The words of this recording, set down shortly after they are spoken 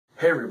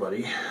Hey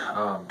everybody,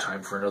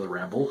 time for another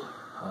ramble.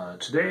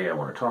 Today I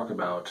want to talk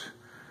about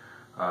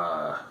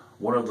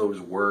one of those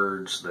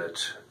words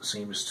that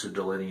seems to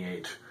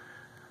delineate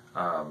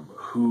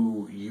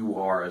who you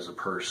are as a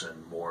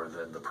person more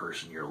than the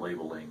person you're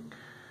labeling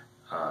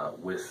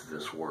with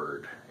this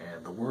word.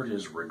 And the word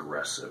is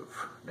regressive.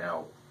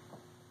 Now,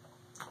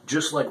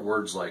 just like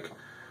words like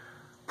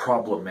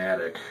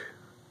problematic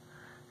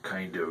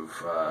kind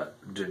of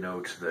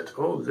denote that,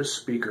 oh, this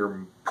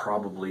speaker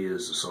probably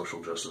is a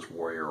social justice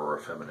warrior or a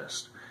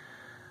feminist.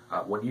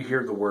 When you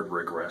hear the word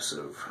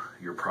regressive,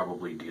 you're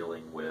probably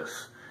dealing with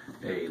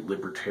a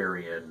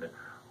libertarian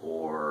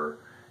or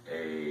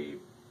a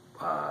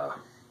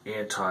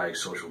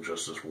anti-social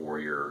justice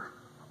warrior,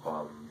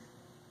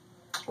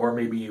 or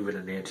maybe even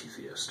an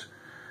anti-theist.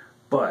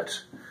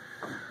 But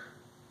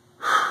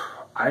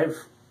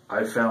I've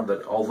found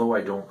that although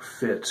I don't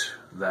fit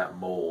that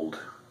mold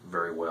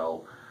very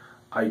well,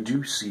 I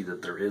do see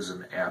that there is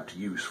an apt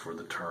use for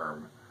the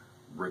term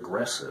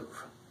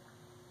regressive,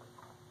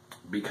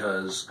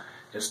 because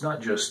it's not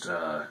just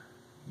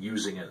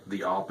using it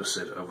the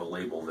opposite of a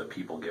label that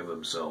people give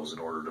themselves in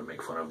order to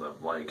make fun of them,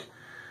 like,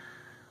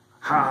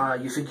 ha,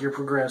 you think you're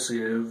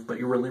progressive, but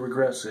you're really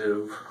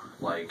regressive,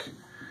 like,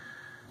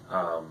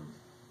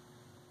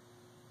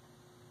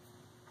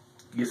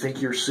 you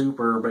think you're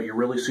super, but you're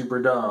really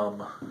super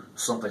dumb,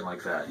 something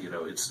like that. You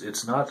know,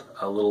 it's not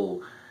a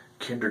little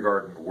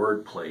kindergarten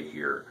wordplay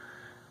here.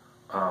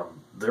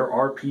 There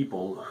are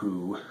people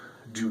who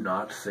do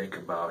not think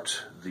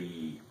about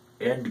the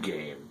end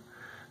game.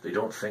 They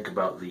don't think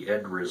about the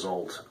end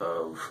result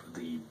of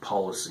the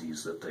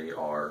policies that they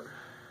are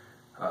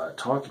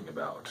talking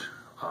about.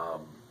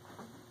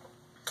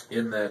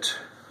 In that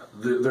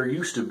there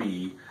used to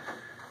be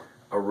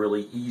a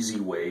really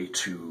easy way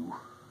to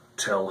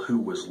tell who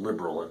was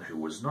liberal and who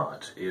was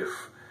not.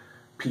 If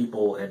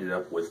people ended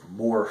up with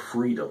more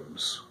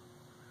freedoms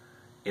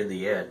in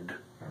the end,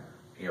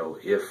 you know,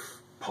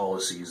 if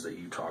policies that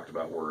you talked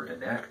about were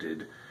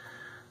enacted,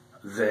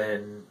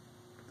 then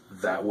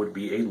that would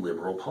be a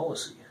liberal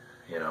policy,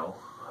 you know.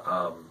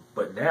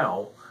 But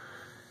now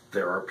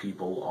there are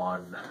people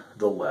on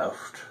the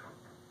left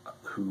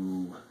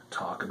who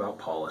talk about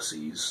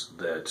policies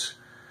that,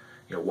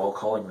 you know, while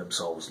calling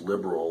themselves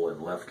liberal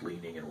and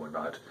left-leaning and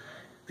whatnot,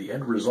 the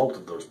end result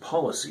of those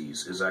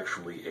policies is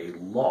actually a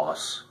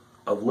loss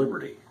of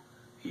liberty,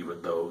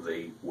 even though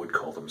they would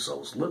call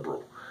themselves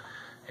liberal.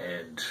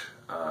 And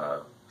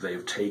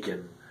they've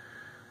taken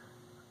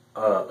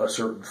a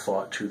certain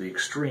thought to the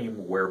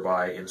extreme,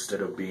 whereby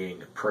instead of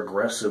being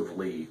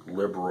progressively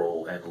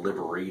liberal and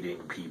liberating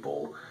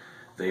people,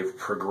 they've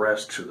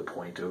progressed to the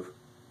point of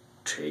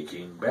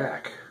taking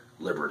back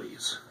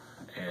liberties.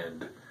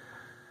 And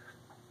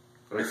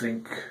I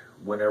think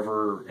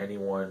whenever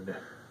anyone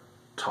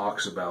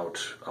talks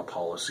about a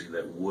policy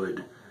that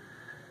would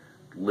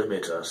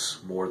limit us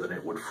more than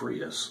it would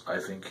free us, I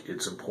think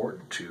it's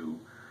important to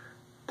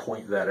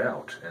point that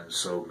out. And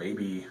so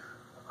maybe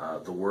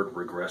the word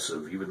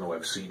regressive, even though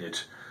I've seen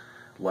it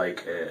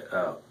like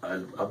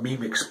a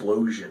meme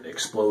explosion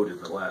explode in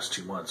the last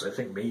 2 months, I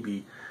think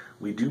maybe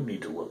we do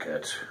need to look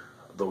at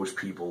those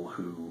people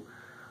who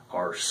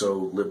are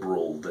so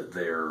liberal that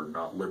they're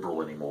not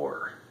liberal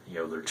anymore. You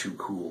know, they're too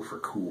cool for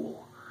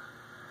cool.